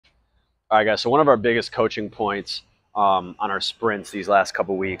All right, guys. So one of our biggest coaching points on our sprints these last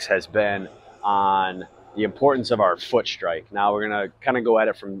couple weeks has been on the importance of our foot strike. Now we're gonna kind of go at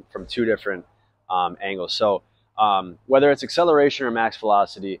it from two different angles. So whether it's acceleration or max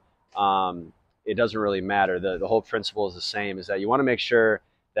velocity, it doesn't really matter. The whole principle is the same: is that you want to make sure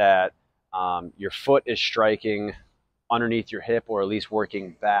that your foot is striking underneath your hip, or at least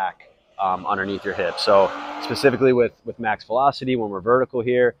working back underneath your hip. So specifically with max velocity, when we're vertical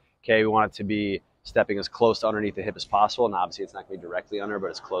here. Okay, we want it to be stepping as close to underneath the hip as possible, and obviously it's not going to be directly under, but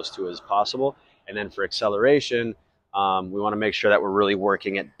as close to as possible. And then for acceleration, we want to make sure that we're really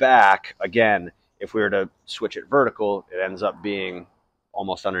working it back. Again, if we were to switch it vertical, it ends up being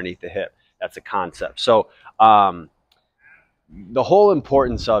almost underneath the hip. That's a concept. So the whole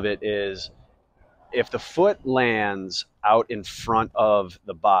importance of it is if the foot lands out in front of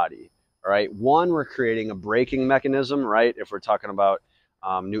the body, all right, one, we're creating a braking mechanism, right? If we're talking about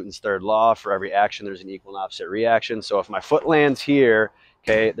Newton's third law, for every action, there's an equal and opposite reaction. So if my foot lands here,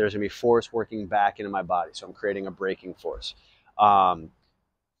 okay, there's gonna be force working back into my body. So I'm creating a braking force. From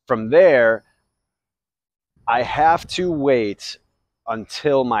there, I have to wait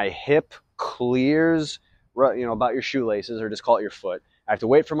until my hip clears, about your shoelaces, or just call it your foot. I have to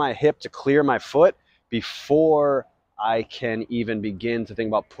wait for my hip to clear my foot before I can even begin to think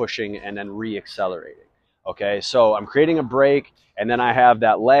about pushing and then re-accelerating. Okay, so I'm creating a brake, and then I have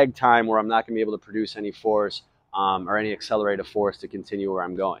that lag time where I'm not going to be able to produce any force or any accelerated force to continue where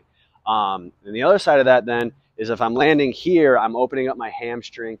I'm going. And the other side of that then is if I'm landing here, I'm opening up my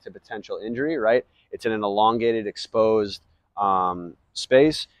hamstring to potential injury, right? It's in an elongated, exposed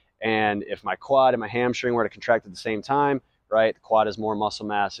space. And if my quad and my hamstring were to contract at the same time, right, the quad has more muscle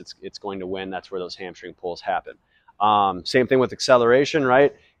mass, it's going to win. That's where those hamstring pulls happen. Same thing with acceleration,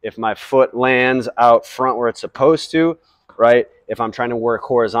 right? If my foot lands out front where it's supposed to, right? If I'm trying to work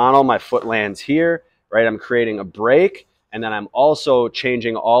horizontal, my foot lands here, right? I'm creating a brake, and then I'm also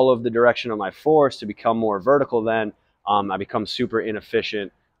changing all of the direction of my force to become more vertical. Then I become super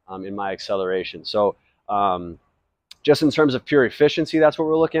inefficient in my acceleration. So just in terms of pure efficiency, that's what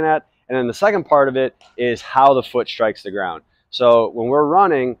we're looking at. And then the second part of it is how the foot strikes the ground. So when we're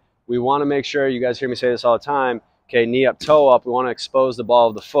running, we want to make sure, you guys hear me say this all the time, okay, knee up, toe up, we want to expose the ball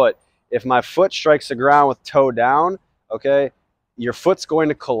of the foot. If my foot strikes the ground with toe down, okay, your foot's going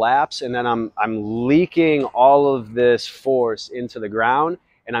to collapse, and then I'm leaking all of this force into the ground,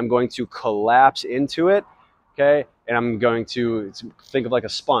 and I'm going to collapse into it, okay? And I'm going to think of like a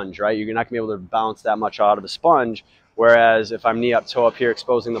sponge, right? You're not going to be able to bounce that much out of the sponge, whereas if I'm knee up, toe up here,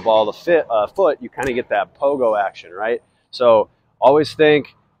 exposing the ball of the foot, you kind of get that pogo action, right? So always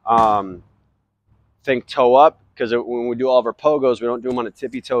think toe up, because when we do all of our pogos, we don't do them on the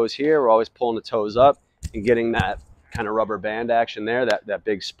tippy toes here. We're always pulling the toes up and getting that kind of rubber band action there, that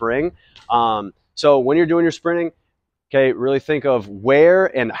big spring. So when you're doing your sprinting, okay, really think of where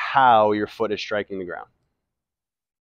and how your foot is striking the ground.